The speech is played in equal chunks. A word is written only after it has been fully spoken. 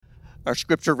Our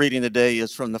scripture reading today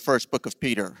is from the first book of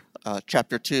Peter,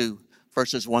 chapter 2,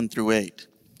 verses 1 through 8.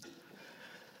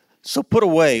 So put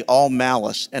away all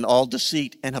malice and all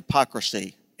deceit and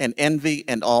hypocrisy and envy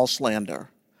and all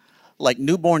slander. Like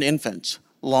newborn infants,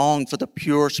 long for the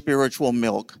pure spiritual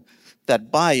milk,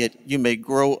 that by it you may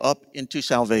grow up into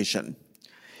salvation,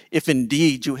 if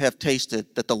indeed you have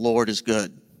tasted that the Lord is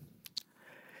good.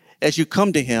 As you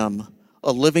come to him,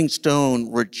 a living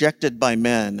stone rejected by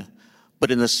men, but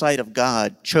in the sight of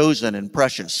God, chosen and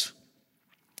precious.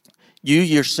 You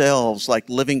yourselves, like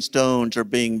living stones, are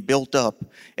being built up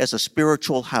as a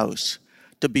spiritual house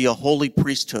to be a holy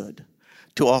priesthood,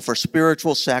 to offer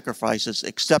spiritual sacrifices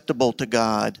acceptable to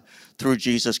God through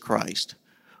Jesus Christ.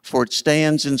 For it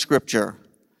stands in Scripture,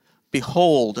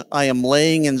 "Behold, I am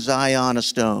laying in Zion a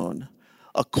stone,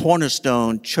 a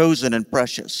cornerstone chosen and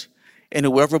precious, and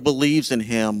whoever believes in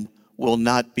him will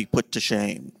not be put to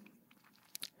shame."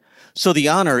 So the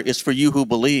honor is for you who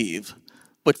believe,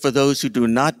 but for those who do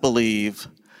not believe,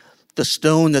 the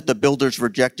stone that the builders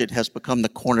rejected has become the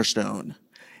cornerstone,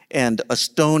 and a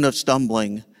stone of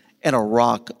stumbling and a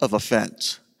rock of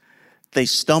offense. They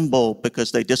stumble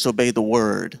because they disobey the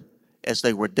word, as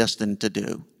they were destined to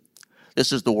do.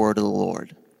 This is the word of the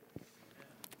Lord.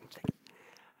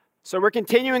 So we're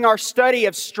continuing our study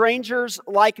of Strangers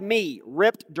Like Me,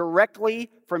 ripped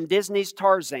directly from Disney's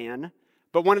Tarzan,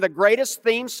 but one of the greatest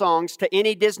theme songs to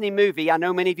any Disney movie. I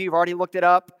know many of you have already looked it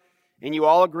up, and you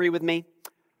all agree with me.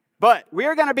 But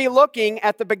we're going to be looking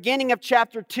at the beginning of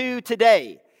chapter 2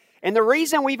 today. And the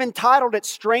reason we've entitled it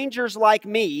Strangers Like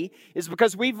Me is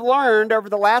because we've learned over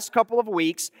the last couple of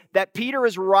weeks that Peter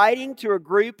is writing to a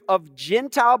group of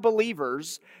Gentile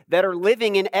believers that are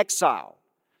living in exile.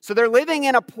 So they're living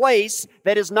in a place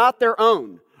that is not their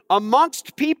own,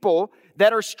 amongst people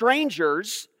that are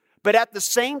strangers, but at the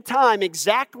same time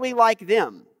exactly like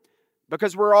them,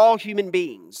 because we're all human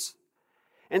beings.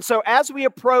 And so as we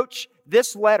approach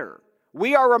this letter,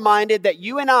 we are reminded that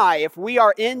you and I, if we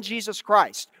are in Jesus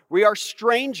Christ, we are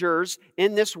strangers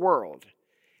in this world.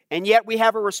 And yet we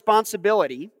have a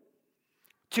responsibility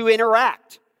to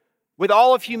interact with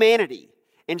all of humanity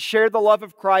and share the love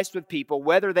of Christ with people,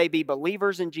 whether they be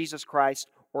believers in Jesus Christ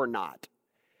or not.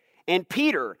 And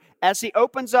Peter, as he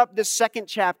opens up this second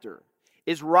chapter,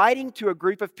 is writing to a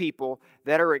group of people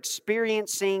that are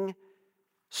experiencing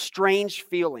strange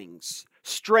feelings,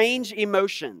 strange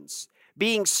emotions,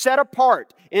 being set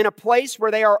apart in a place where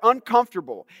they are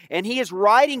uncomfortable. And he is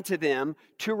writing to them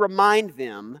to remind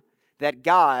them that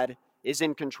God is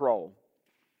in control.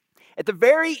 At the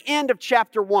very end of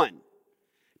chapter 1,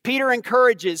 Peter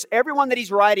encourages everyone that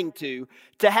he's writing to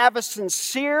have a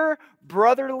sincere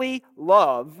brotherly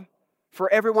love for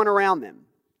everyone around them.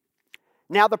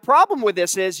 Now, the problem with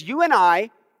this is you and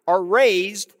I are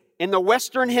raised in the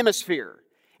Western Hemisphere.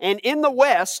 And in the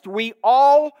West, we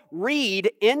all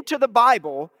read into the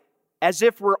Bible as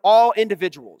if we're all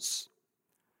individuals.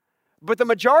 But the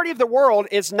majority of the world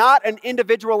is not an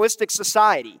individualistic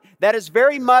society. That is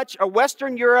very much a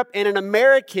Western Europe and an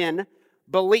American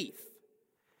belief.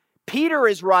 Peter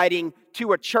is writing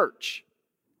to a church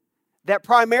that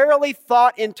primarily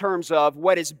thought in terms of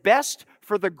what is best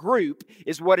for the group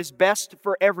is what is best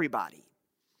for everybody.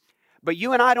 But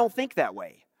you and I don't think that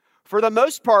way. For the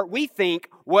most part, we think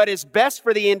what is best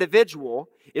for the individual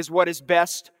is what is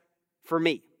best for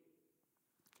me.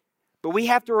 But we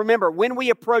have to remember when we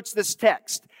approach this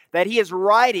text that he is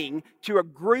writing to a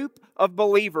group of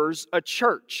believers, a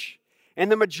church. And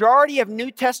the majority of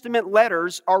New Testament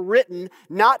letters are written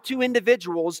not to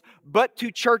individuals, but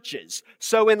to churches.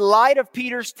 So in light of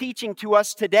Peter's teaching to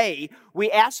us today,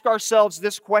 we ask ourselves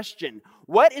this question: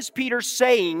 what is Peter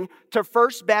saying to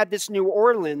First Baptist New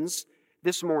Orleans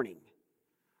this morning?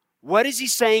 What is he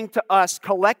saying to us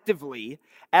collectively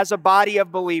as a body of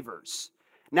believers?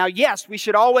 Now, yes, we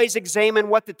should always examine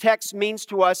what the text means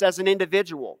to us as an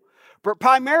individual. But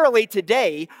primarily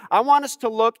today, I want us to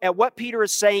look at what Peter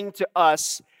is saying to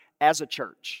us as a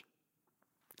church.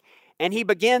 And he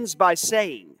begins by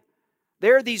saying,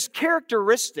 there are these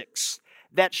characteristics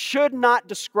that should not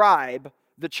describe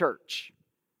the church.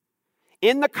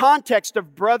 In the context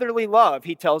of brotherly love,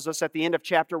 he tells us at the end of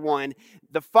chapter 1,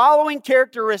 the following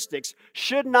characteristics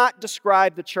should not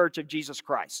describe the church of Jesus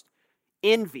Christ: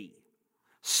 envy,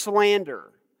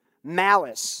 slander,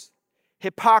 malice,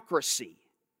 hypocrisy.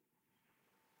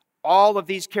 All of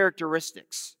these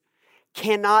characteristics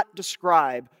cannot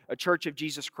describe a church of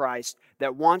Jesus Christ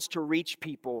that wants to reach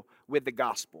people with the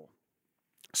gospel.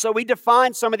 So we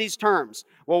define some of these terms.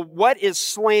 Well, what is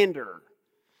slander?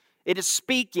 It is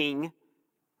speaking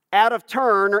out of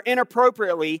turn or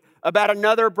inappropriately about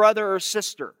another brother or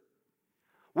sister.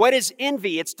 What is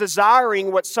envy? It's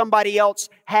desiring what somebody else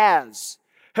has.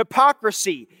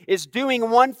 Hypocrisy is doing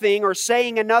one thing or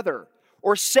saying another,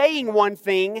 or saying one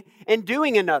thing and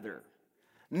doing another.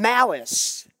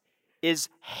 Malice is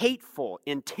hateful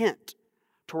intent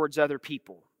towards other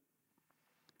people.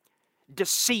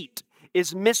 Deceit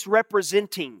is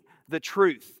misrepresenting the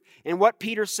truth. And what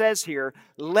Peter says here,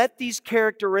 let these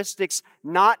characteristics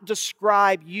not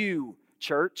describe you,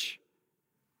 church.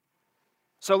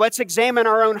 So let's examine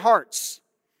our own hearts.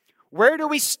 Where do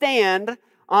we stand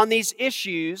on these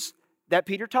issues that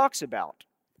Peter talks about?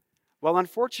 Well,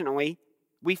 unfortunately,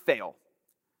 we fail.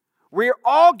 We're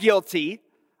all guilty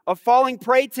of falling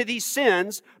prey to these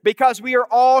sins because we are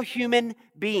all human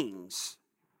beings.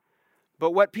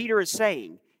 But what Peter is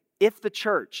saying, if the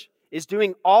church is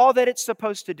doing all that it's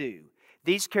supposed to do,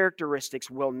 these characteristics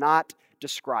will not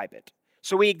describe it.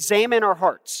 So we examine our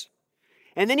hearts.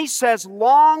 And then he says,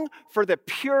 long for the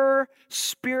pure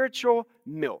spiritual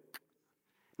milk.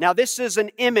 Now, this is an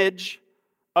image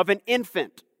of an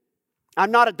infant.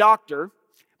 I'm not a doctor,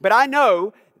 but I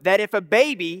know that if a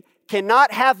baby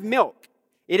cannot have milk,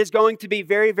 it is going to be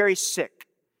very, very sick.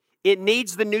 It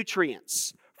needs the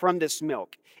nutrients from this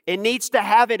milk. It needs to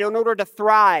have it in order to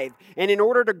thrive and in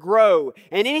order to grow.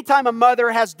 And anytime a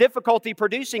mother has difficulty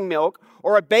producing milk,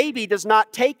 or a baby does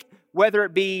not take, whether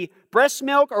it be breast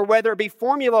milk or whether it be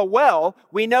formula well,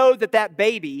 we know that that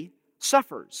baby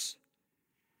suffers.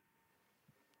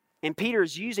 And Peter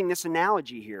is using this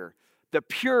analogy here. The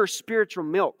pure spiritual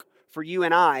milk for you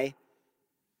and I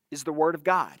is the Word of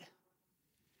God.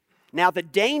 Now, the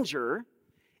danger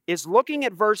is looking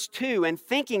at verse 2 and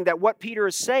thinking that what Peter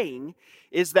is saying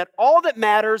is that all that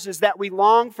matters is that we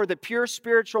long for the pure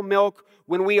spiritual milk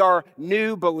when we are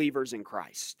new believers in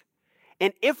Christ.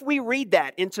 And if we read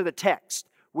that into the text,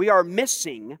 we are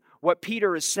missing what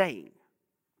Peter is saying.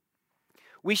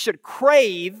 We should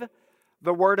crave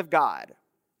the Word of God.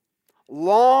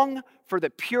 Long for the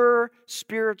pure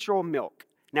spiritual milk.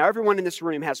 Now, everyone in this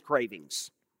room has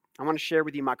cravings. I want to share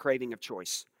with you my craving of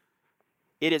choice.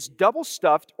 It is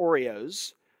double-stuffed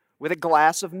Oreos with a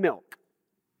glass of milk.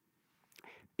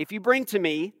 If you bring to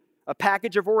me a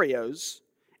package of Oreos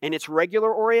and it's regular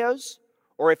Oreos,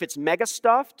 or if it's mega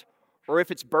stuffed, or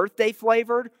if it's birthday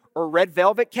flavored, or red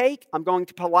velvet cake, I'm going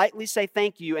to politely say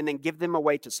thank you and then give them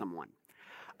away to someone.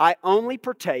 I only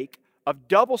partake of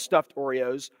double-stuffed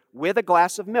Oreos with a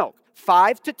glass of milk,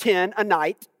 5 to 10 a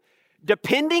night,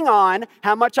 depending on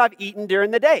how much I've eaten during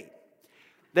the day.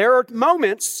 There are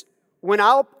moments when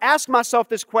I'll ask myself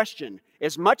this question: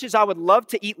 as much as I would love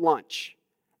to eat lunch,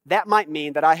 that might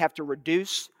mean that I have to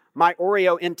reduce my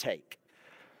Oreo intake.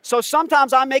 So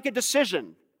sometimes I make a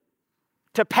decision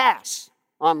to pass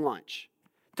on lunch,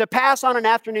 to pass on an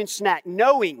afternoon snack,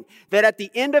 knowing that at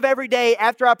the end of every day,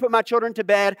 after I put my children to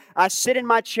bed, I sit in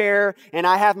my chair and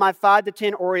I have my 5 to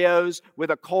 10 Oreos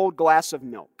with a cold glass of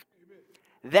milk.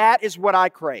 That is what I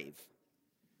crave.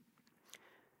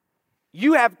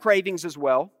 You have cravings as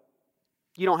well.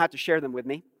 You don't have to share them with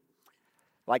me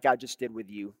like I just did with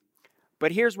you.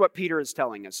 But here's what Peter is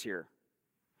telling us here.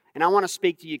 And I want to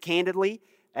speak to you candidly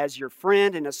as your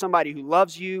friend and as somebody who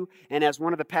loves you and as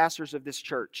one of the pastors of this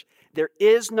church. There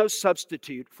is no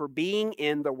substitute for being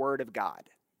in the Word of God.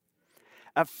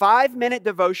 A 5-minute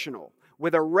devotional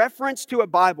with a reference to a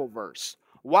Bible verse,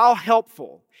 while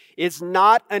helpful, is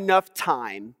not enough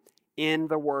time in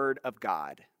the Word of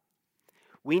God.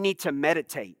 We need to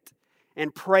meditate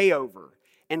and pray over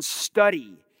and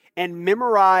study and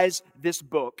memorize this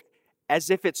book as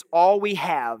if it's all we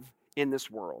have in this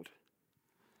world.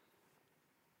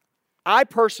 I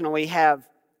personally have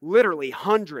literally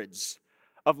hundreds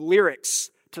of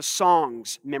lyrics to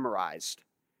songs memorized.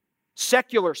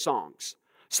 Secular songs.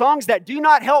 Songs that do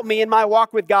not help me in my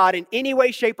walk with God in any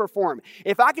way, shape, or form.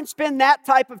 If I can spend that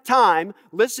type of time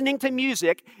listening to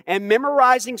music and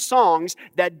memorizing songs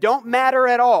that don't matter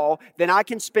at all, then I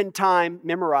can spend time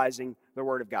memorizing the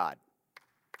Word of God.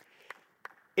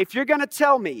 If you're going to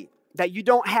tell me that you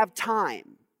don't have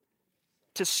time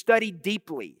to study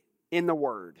deeply in the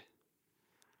Word,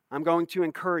 I'm going to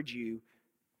encourage you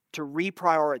to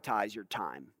reprioritize your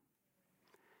time.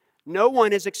 No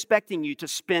one is expecting you to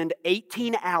spend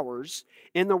 18 hours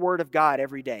in the Word of God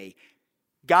every day.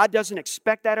 God doesn't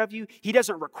expect that of you. He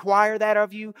doesn't require that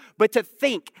of you. But to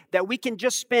think that we can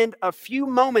just spend a few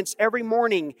moments every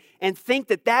morning and think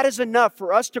that that is enough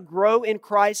for us to grow in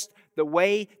Christ the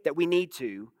way that we need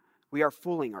to, we are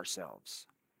fooling ourselves.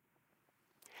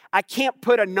 I can't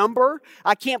put a number,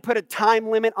 I can't put a time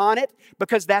limit on it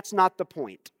because that's not the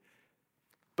point.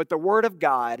 But the Word of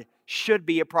God should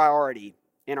be a priority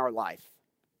in our life.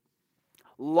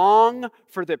 Long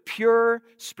for the pure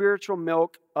spiritual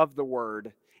milk of the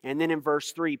word. And then in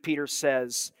verse 3, Peter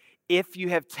says, if you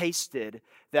have tasted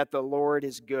that the Lord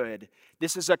is good.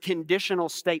 This is a conditional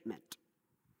statement.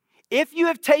 If you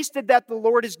have tasted that the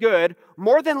Lord is good,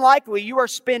 more than likely you are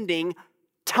spending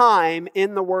time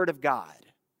in the Word of God.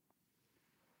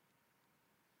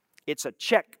 It's a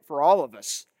check for all of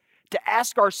us to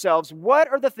ask ourselves, what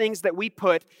are the things that we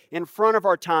put in front of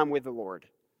our time with the Lord?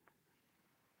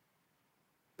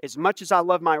 As much as I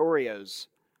love my Oreos,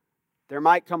 there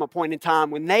might come a point in time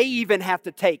when they even have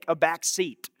to take a back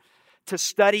seat to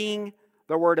studying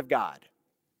the Word of God.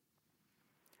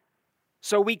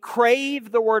 So we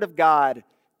crave the Word of God,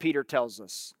 Peter tells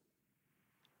us.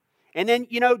 And then,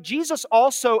 Jesus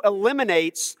also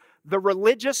eliminates the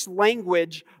religious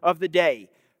language of the day.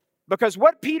 Because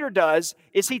what Peter does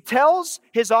is he tells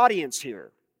his audience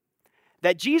here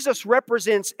that Jesus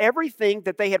represents everything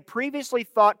that they had previously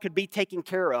thought could be taken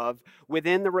care of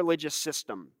within the religious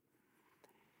system.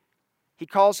 He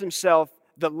calls himself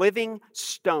the living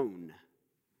stone,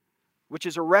 which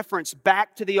is a reference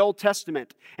back to the Old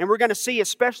Testament. And we're going to see,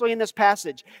 especially in this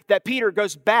passage, that Peter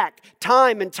goes back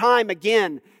time and time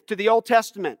again to the Old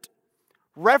Testament,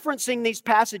 referencing these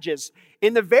passages.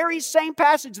 In the very same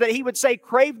passage that he would say,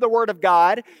 crave the Word of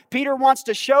God, Peter wants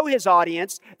to show his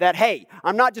audience that, hey,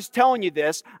 I'm not just telling you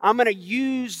this, I'm going to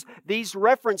use these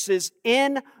references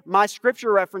in my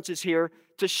scripture references here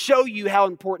to show you how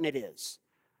important it is.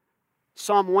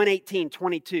 Psalm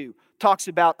 118:22 talks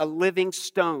about a living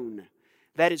stone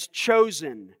that is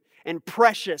chosen and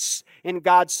precious in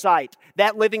God's sight.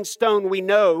 That living stone we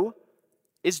know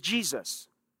is Jesus.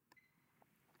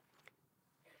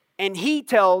 And he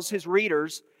tells his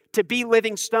readers to be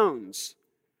living stones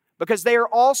because they are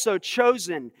also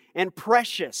chosen and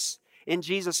precious in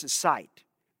Jesus' sight.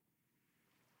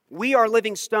 We are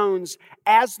living stones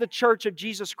as the church of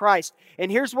Jesus Christ.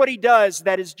 And here's what he does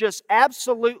that is just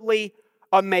absolutely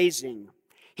amazing.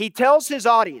 He tells his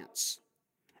audience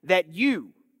that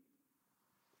you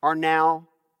are now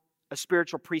a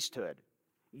spiritual priesthood.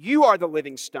 You are the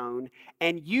living stone,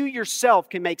 and you yourself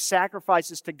can make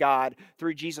sacrifices to God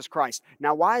through Jesus Christ.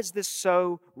 Now, why is this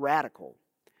so radical?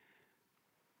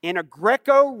 In a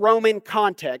Greco-Roman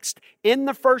context, in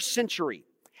the first century,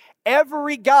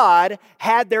 every god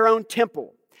had their own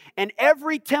temple, and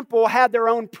every temple had their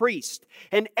own priest,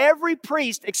 and every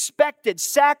priest expected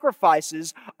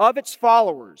sacrifices of its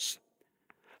followers.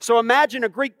 So imagine a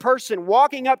Greek person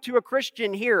walking up to a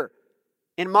Christian here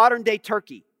in modern-day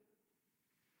Turkey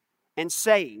and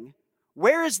saying,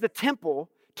 where is the temple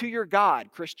to your God,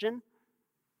 Christian?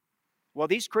 Well,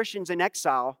 these Christians in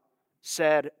exile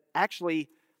said, actually,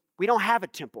 we don't have a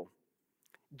temple.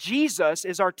 Jesus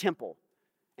is our temple,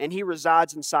 and He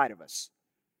resides inside of us.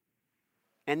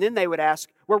 And then they would ask,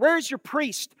 well, where is your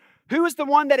priest? Who is the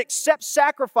one that accepts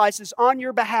sacrifices on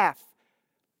your behalf?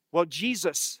 Well,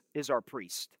 Jesus is our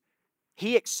priest.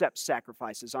 He accepts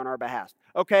sacrifices on our behalf.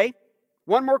 Okay,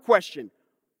 one more question.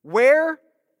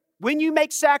 When you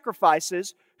make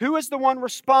sacrifices, who is the one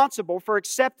responsible for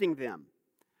accepting them?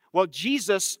 Well,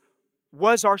 Jesus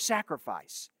was our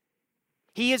sacrifice.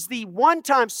 He is the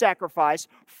one-time sacrifice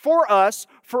for us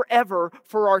forever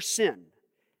for our sin.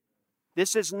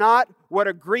 This is not what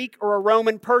a Greek or a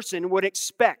Roman person would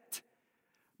expect,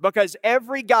 because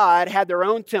every god had their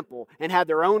own temple and had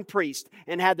their own priest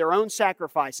and had their own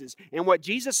sacrifices. And what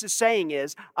Jesus is saying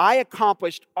is, I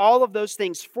accomplished all of those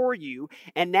things for you,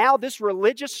 and now this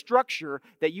religious structure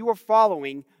that you are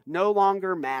following no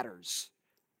longer matters.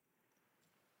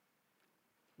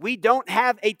 We don't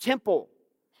have a temple.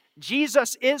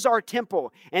 Jesus is our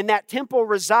temple, and that temple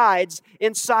resides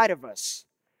inside of us.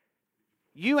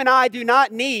 You and I do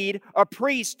not need a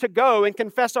priest to go and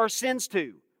confess our sins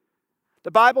to. The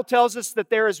Bible tells us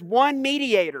that there is one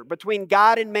mediator between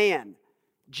God and man,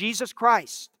 Jesus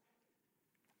Christ.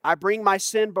 I bring my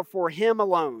sin before Him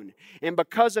alone, and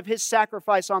because of His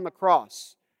sacrifice on the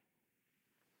cross,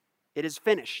 it is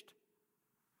finished.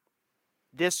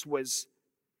 This was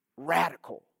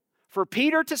radical. For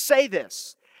Peter to say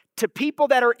this to people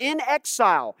that are in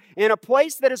exile, in a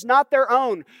place that is not their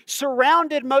own,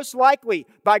 surrounded most likely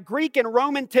by Greek and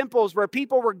Roman temples where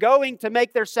people were going to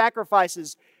make their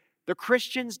sacrifices, the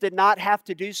Christians did not have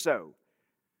to do so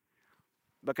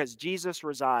because Jesus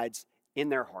resides in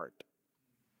their heart.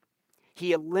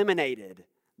 He eliminated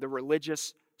the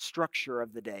religious structure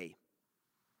of the day.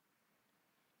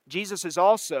 Jesus is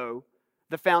also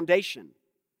the foundation.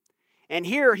 And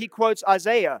here he quotes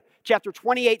Isaiah chapter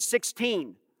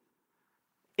 28:16.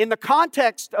 In the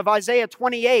context of Isaiah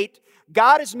 28,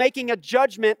 God is making a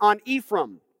judgment on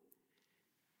Ephraim.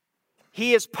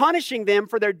 He is punishing them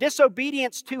for their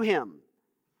disobedience to Him.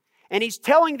 And He's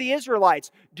telling the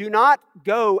Israelites, do not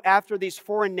go after these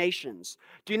foreign nations.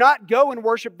 Do not go and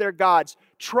worship their gods.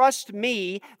 Trust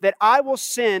me that I will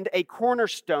send a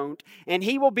cornerstone, and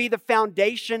He will be the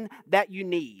foundation that you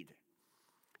need.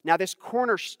 Now, this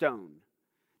cornerstone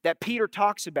that Peter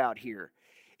talks about here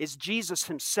is Jesus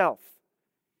Himself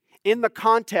in the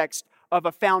context of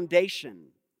a foundation.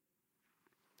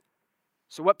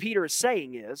 So what Peter is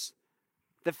saying is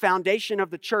the foundation of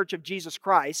the church of Jesus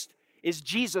Christ is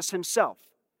Jesus Himself.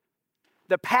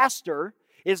 The pastor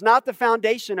is not the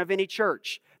foundation of any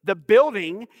church. The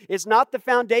building is not the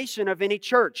foundation of any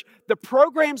church. The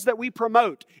programs that we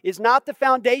promote is not the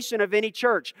foundation of any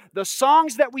church. The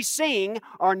songs that we sing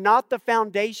are not the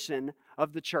foundation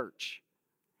of the church.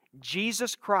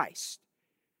 Jesus Christ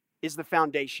is the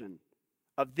foundation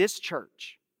of this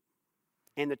church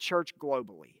and the church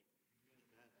globally.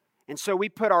 And so we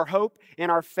put our hope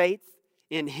and our faith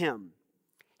in Him.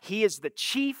 He is the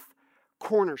chief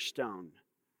cornerstone,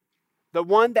 the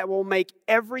one that will make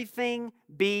everything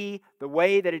be the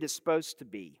way that it is supposed to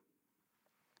be.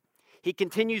 He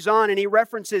continues on and he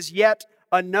references yet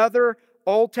another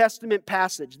Old Testament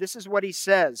passage. This is what he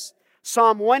says.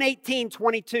 Psalm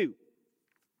 118:22.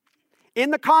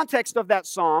 In the context of that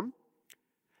psalm,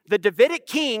 the Davidic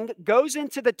king goes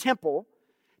into the temple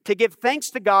to give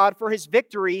thanks to God for his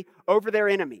victory over their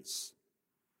enemies.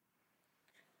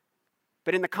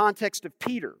 But in the context of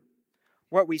Peter,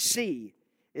 what we see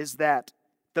is that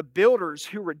the builders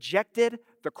who rejected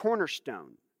the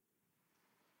cornerstone,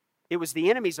 it was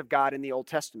the enemies of God in the Old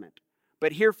Testament.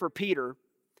 But here for Peter,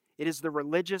 it is the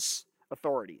religious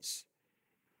authorities.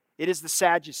 It is the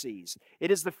Sadducees.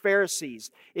 It is the Pharisees.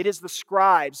 It is the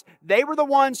scribes. They were the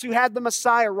ones who had the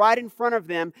Messiah right in front of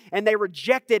them, and they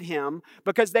rejected Him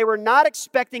because they were not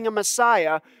expecting a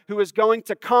Messiah who was going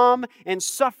to come and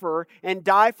suffer and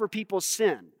die for people's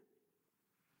sin.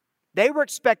 They were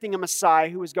expecting a Messiah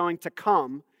who was going to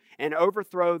come and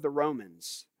overthrow the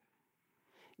Romans.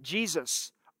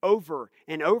 Jesus, over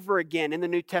and over again in the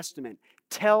New Testament,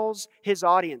 tells His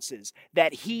audiences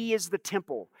that He is the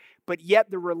temple, but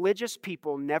yet the religious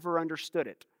people never understood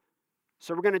it.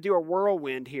 So we're going to do a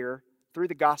whirlwind here through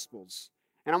the Gospels.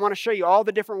 And I want to show you all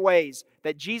the different ways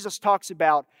that Jesus talks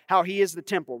about how He is the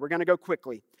temple. We're going to go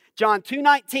quickly. John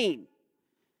 2:19,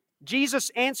 Jesus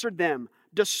answered them,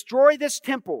 "Destroy this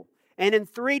temple, and in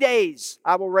 3 days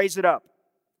I will raise it up."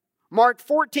 Mark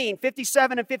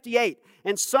 14:57 and 58,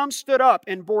 and some stood up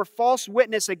and bore false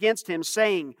witness against Him,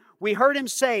 saying, "We heard Him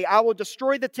say, I will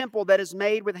destroy the temple that is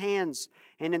made with hands,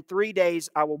 and in 3 days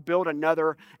I will build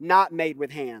another not made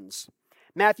with hands."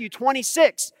 Matthew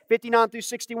 26:59 through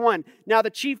 61. Now the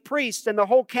chief priests and the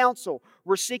whole council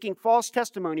were seeking false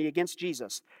testimony against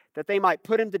Jesus, that they might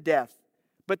put Him to death,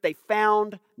 but they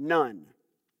found none.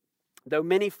 Though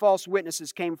many false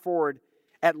witnesses came forward,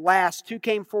 at last 2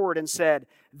 came forward and said,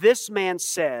 "This man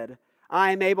said,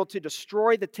 I am able to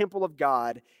destroy the temple of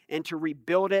God and to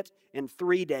rebuild it in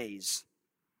 3 days."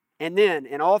 And then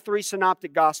in all 3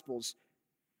 synoptic gospels,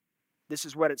 this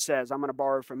is what it says. I'm going to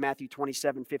borrow from Matthew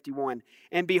 27:51.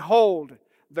 "And behold,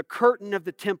 the curtain of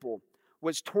the temple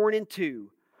was torn in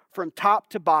two from top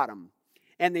to bottom,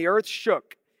 and the earth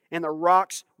shook, and the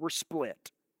rocks were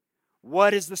split."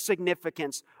 What is the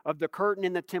significance of the curtain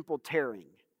in the temple tearing?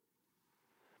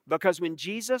 Because when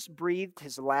Jesus breathed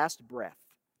His last breath,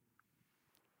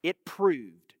 it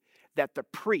proved that the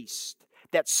priest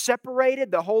that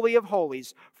separated the Holy of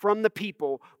Holies from the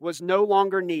people was no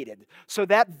longer needed. So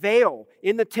that veil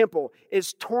in the temple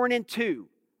is torn in two,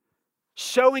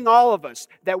 showing all of us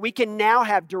that we can now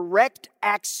have direct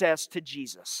access to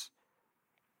Jesus.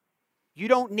 You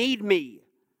don't need me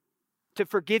to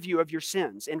forgive you of your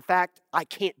sins. In fact, I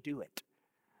can't do it.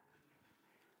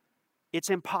 It's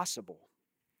impossible.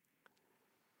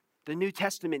 The New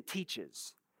Testament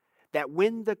teaches that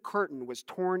when the curtain was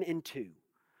torn in two,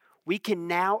 we can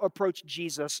now approach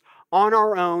Jesus on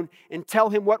our own and tell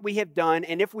Him what we have done.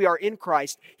 And if we are in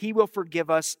Christ, He will forgive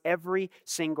us every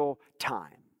single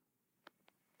time.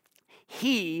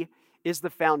 He is the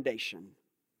foundation.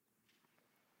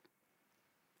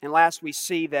 And last, we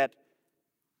see that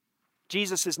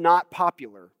Jesus is not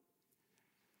popular.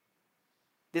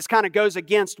 This kind of goes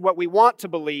against what we want to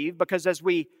believe, because as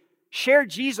we share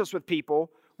Jesus with people,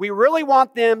 we really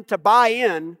want them to buy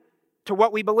in to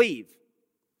what we believe.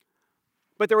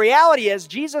 But the reality is,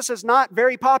 Jesus is not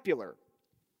very popular.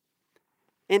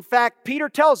 In fact, Peter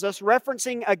tells us,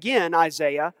 referencing again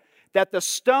Isaiah, that the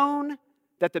stone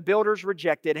that the builders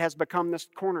rejected has become the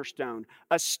cornerstone,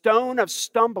 a stone of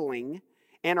stumbling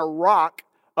and a rock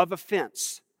of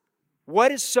offense.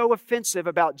 What is so offensive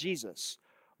about Jesus?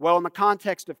 Well, in the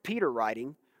context of Peter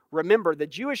writing, remember, the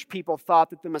Jewish people thought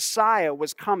that the Messiah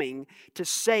was coming to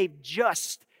save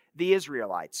just the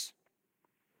Israelites.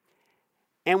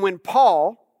 And when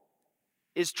Paul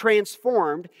is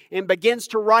transformed and begins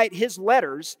to write his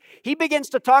letters, he begins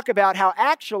to talk about how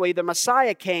actually the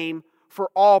Messiah came for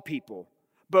all people,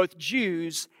 both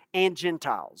Jews and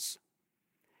Gentiles.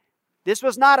 This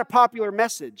was not a popular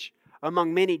message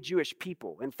among many Jewish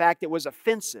people. In fact, it was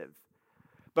offensive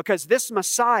because this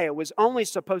Messiah was only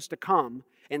supposed to come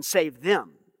and save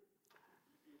them.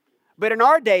 But in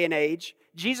our day and age,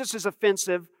 Jesus is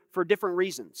offensive for different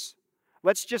reasons.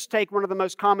 Let's just take one of the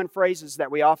most common phrases that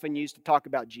we often use to talk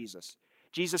about Jesus.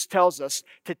 Jesus tells us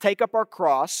to take up our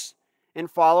cross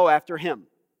and follow after Him.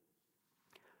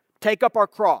 Take up our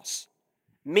cross,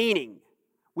 meaning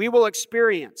we will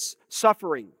experience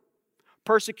suffering,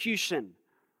 persecution,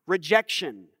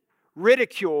 rejection,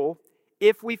 ridicule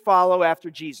if we follow after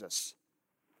Jesus.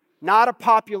 Not a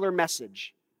popular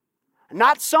message.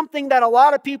 Not something that a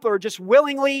lot of people are just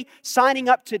willingly signing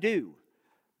up to do.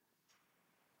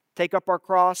 Take up our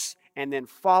cross and then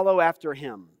follow after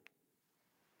Him.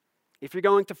 If you're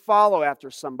going to follow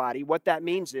after somebody, what that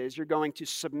means is you're going to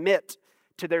submit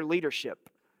to their leadership.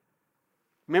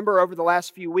 Remember, over the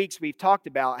last few weeks, we've talked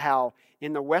about how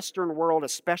in the Western world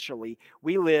especially,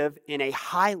 we live in a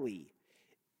highly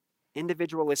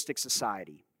individualistic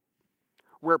society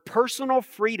where personal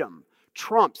freedom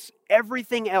trumps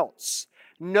everything else.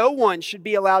 No one should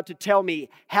be allowed to tell me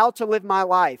how to live my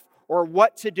life or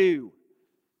what to do.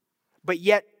 But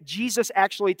yet, Jesus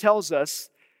actually tells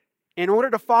us, in order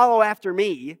to follow after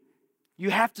me, you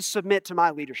have to submit to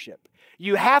my leadership.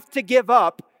 You have to give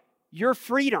up your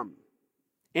freedom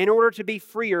in order to be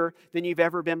freer than you've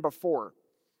ever been before.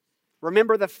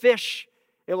 Remember the fish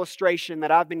illustration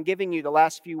that I've been giving you the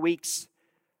last few weeks.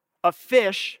 A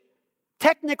fish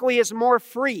technically is more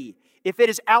free if it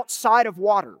is outside of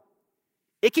water.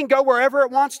 It can go wherever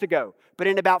it wants to go, but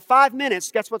in about 5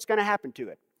 minutes, guess what's going to happen to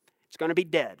it? It's going to be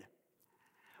dead.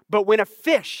 But when a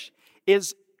fish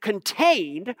is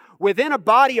contained within a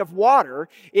body of water,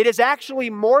 it is actually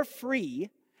more free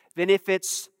than if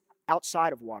it's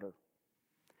outside of water.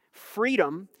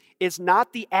 Freedom is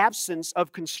not the absence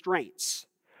of constraints.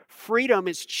 Freedom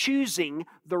is choosing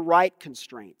the right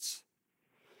constraints.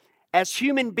 As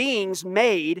human beings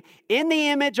made in the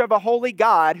image of a holy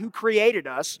God who created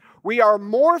us, we are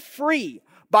more free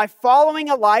by following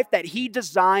a life that He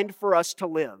designed for us to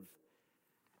live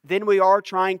than we are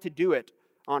trying to do it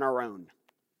on our own.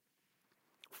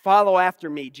 Follow after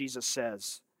me, Jesus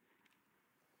says.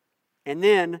 And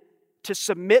then to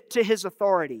submit to His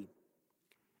authority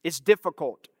is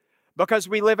difficult because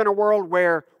we live in a world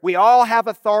where we all have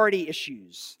authority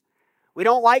issues. We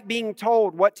don't like being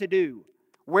told what to do,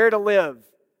 where to live,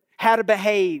 how to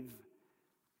behave.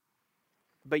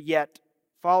 But yet,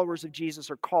 followers of Jesus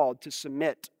are called to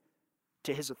submit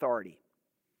to His authority.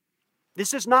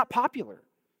 This is not popular.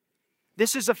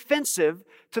 This is offensive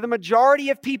to the majority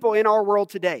of people in our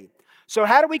world today. So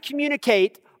how do we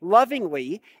communicate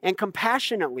lovingly and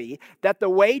compassionately that the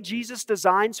way Jesus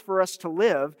designs for us to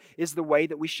live is the way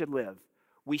that we should live?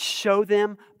 We show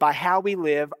them by how we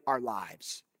live our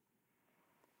lives.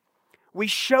 We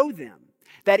show them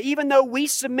that even though we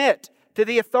submit to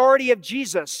the authority of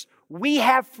Jesus, we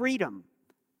have freedom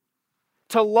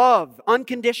to love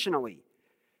unconditionally,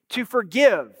 to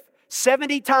forgive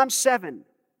 70 times 7.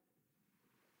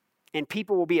 And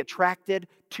people will be attracted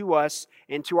to us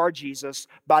and to our Jesus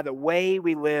by the way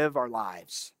we live our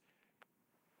lives.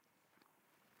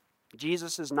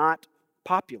 Jesus is not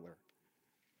popular.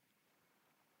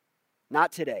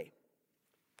 Not today.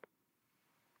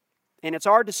 And it's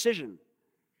our decision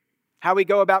how we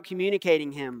go about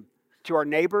communicating Him to our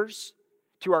neighbors,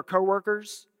 to our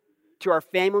coworkers, to our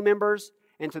family members,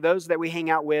 and to those that we hang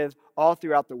out with all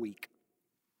throughout the week.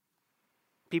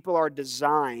 People are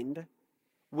designed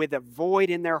with a void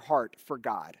in their heart for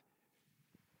God.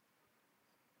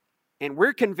 And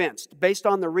we're convinced, based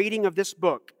on the reading of this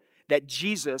book, that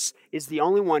Jesus is the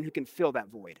only one who can fill that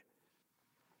void.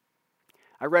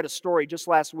 I read a story just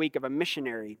last week of a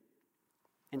missionary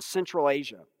in Central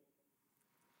Asia.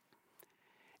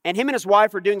 And him and his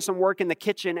wife were doing some work in the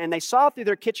kitchen, and they saw through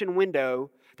their kitchen window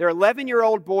their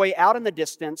 11-year-old boy out in the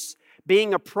distance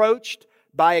being approached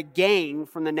by a gang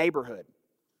from the neighborhood.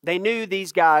 They knew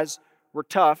these guys were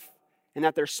tough and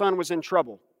that their son was in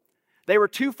trouble. They were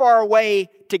too far away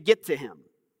to get to him.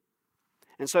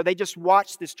 And so they just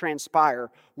watched this transpire.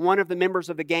 One of the members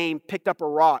of the gang picked up a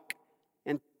rock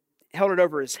and held it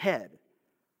over his head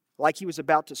like he was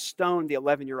about to stone the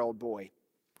 11-year-old boy.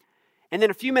 And then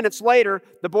a few minutes later,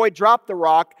 the boy dropped the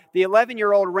rock. The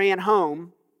 11-year-old ran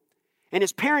home. And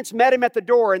his parents met him at the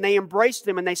door, and they embraced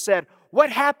him, and they said, "What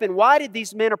happened? Why did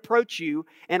these men approach you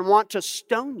and want to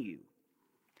stone you?"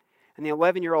 And the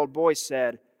 11-year-old boy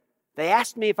said, "They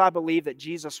asked me if I believed that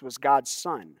Jesus was God's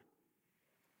son.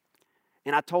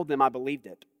 And I told them I believed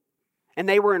it. And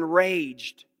they were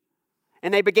enraged.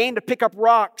 And they began to pick up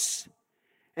rocks.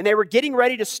 And they were getting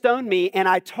ready to stone me. And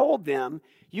I told them,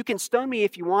 'You can stone me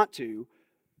if you want to,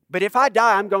 but if I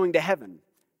die, I'm going to heaven.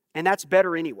 And that's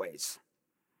better anyways.'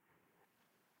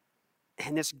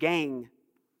 And this gang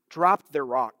dropped their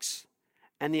rocks.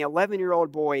 And the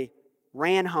 11-year-old boy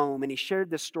ran home, and he shared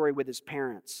this story with his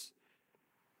parents.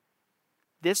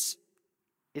 This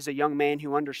is a young man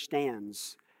who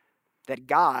understands that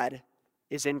God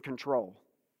is in control.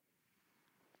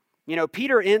 You know,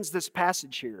 Peter ends this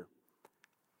passage here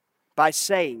by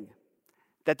saying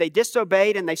that they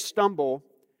disobeyed and they stumble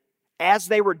as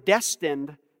they were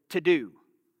destined to do.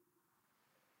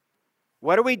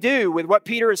 What do we do with what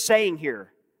Peter is saying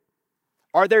here?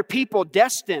 Are there people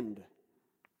destined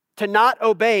to not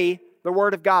obey the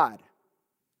Word of God?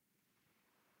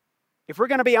 If we're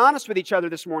going to be honest with each other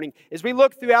this morning, as we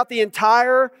look throughout the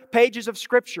entire pages of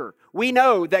Scripture, we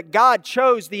know that God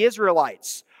chose the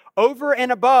Israelites over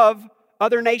and above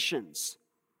other nations.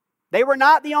 They were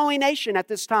not the only nation at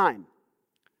this time.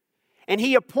 And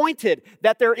He appointed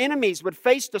that their enemies would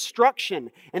face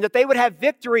destruction and that they would have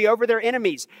victory over their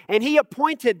enemies. And He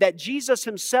appointed that Jesus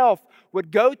Himself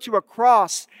would go to a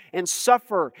cross and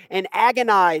suffer and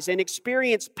agonize and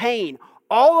experience pain.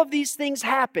 All of these things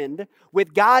happened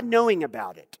with God knowing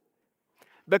about it.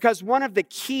 Because one of the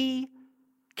key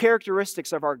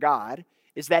characteristics of our God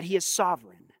is that He is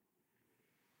sovereign.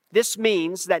 This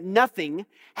means that nothing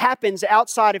happens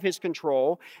outside of His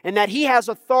control and that He has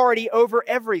authority over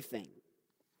everything.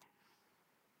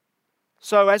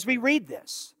 So as we read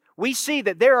this, we see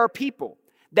that there are people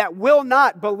that will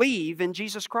not believe in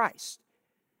Jesus Christ.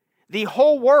 The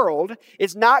whole world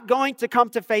is not going to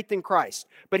come to faith in Christ.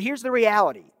 But here's the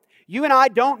reality. You and I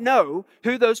don't know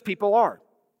who those people are.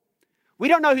 We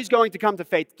don't know who's going to come to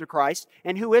faith to Christ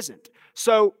and who isn't.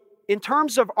 So in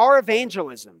terms of our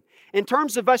evangelism, in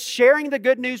terms of us sharing the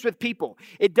good news with people,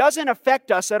 it doesn't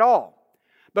affect us at all.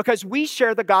 Because we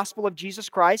share the gospel of Jesus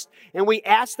Christ and we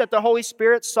ask that the Holy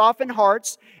Spirit soften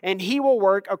hearts and He will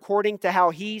work according to how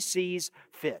He sees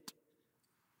fit.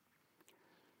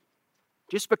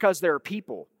 Just because there are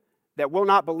people that will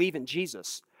not believe in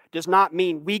Jesus does not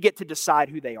mean we get to decide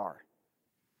who they are.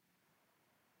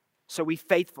 So we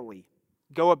faithfully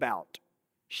go about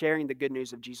sharing the good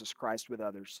news of Jesus Christ with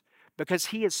others because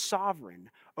He is sovereign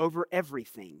over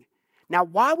everything. Now,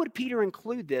 why would Peter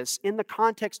include this in the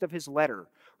context of his letter?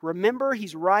 Remember,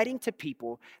 he's writing to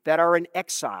people that are in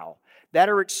exile, that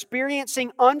are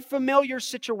experiencing unfamiliar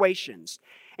situations.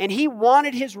 And he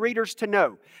wanted his readers to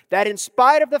know that in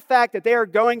spite of the fact that they are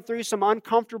going through some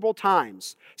uncomfortable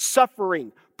times,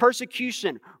 suffering,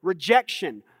 persecution,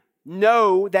 rejection,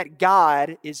 know that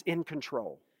God is in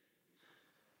control.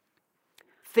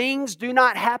 Things do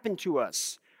not happen to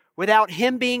us without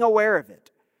Him being aware of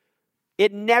it.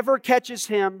 It never catches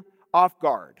Him off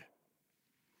guard.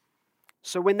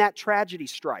 So when that tragedy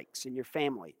strikes in your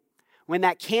family, when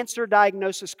that cancer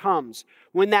diagnosis comes,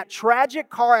 when that tragic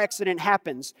car accident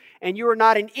happens, and you are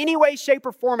not in any way, shape,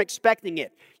 or form expecting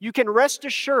it, you can rest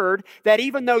assured that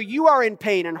even though you are in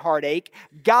pain and heartache,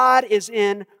 God is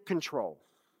in control.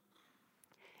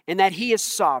 And that He is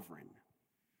sovereign.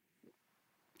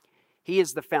 He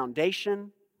is the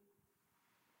foundation.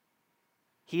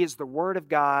 He is the Word of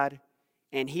God.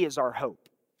 And He is our hope.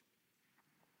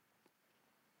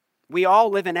 We all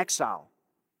live in exile.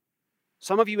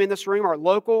 Some of you in this room are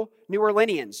local New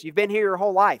Orleanians. You've been here your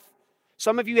whole life.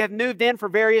 Some of you have moved in for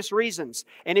various reasons.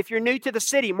 And if you're new to the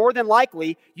city, more than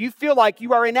likely, you feel like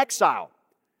you are in exile.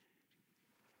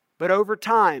 But over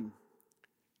time,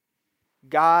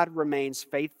 God remains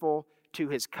faithful to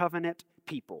His covenant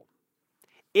people.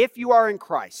 If you are in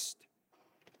Christ,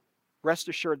 rest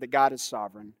assured that God is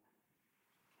sovereign.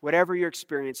 Whatever you're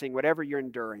experiencing, whatever you're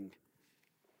enduring,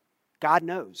 God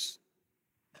knows.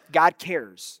 God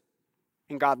cares.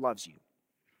 And God loves you.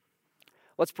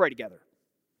 Let's pray together.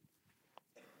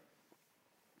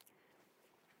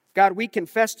 God, we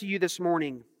confess to You this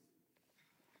morning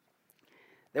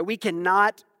that we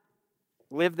cannot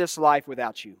live this life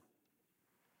without You.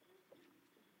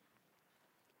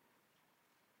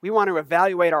 We want to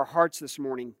evaluate our hearts this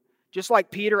morning, just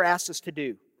like Peter asked us to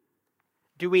do.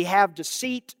 Do we have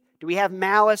deceit? Do we have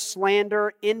malice,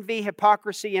 slander, envy,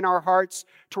 hypocrisy in our hearts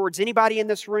towards anybody in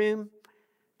this room?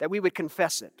 That we would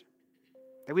confess it.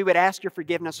 that we would ask your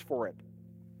forgiveness for it,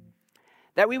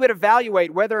 that we would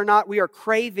evaluate whether or not we are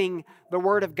craving the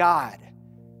Word of God.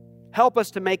 Help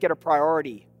us to make it a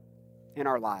priority in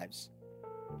our lives.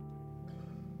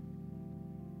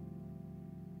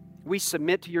 We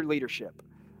submit to your leadership.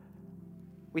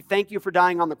 We thank you for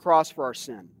dying on the cross for our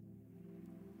sin.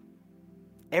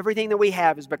 Everything that we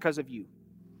have is because of you.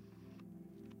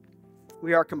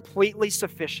 We are completely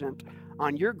sufficient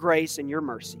on your grace and your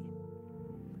mercy.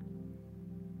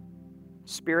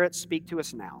 Spirit, speak to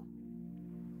us now.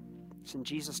 It's in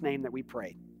Jesus' name that we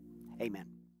pray. Amen.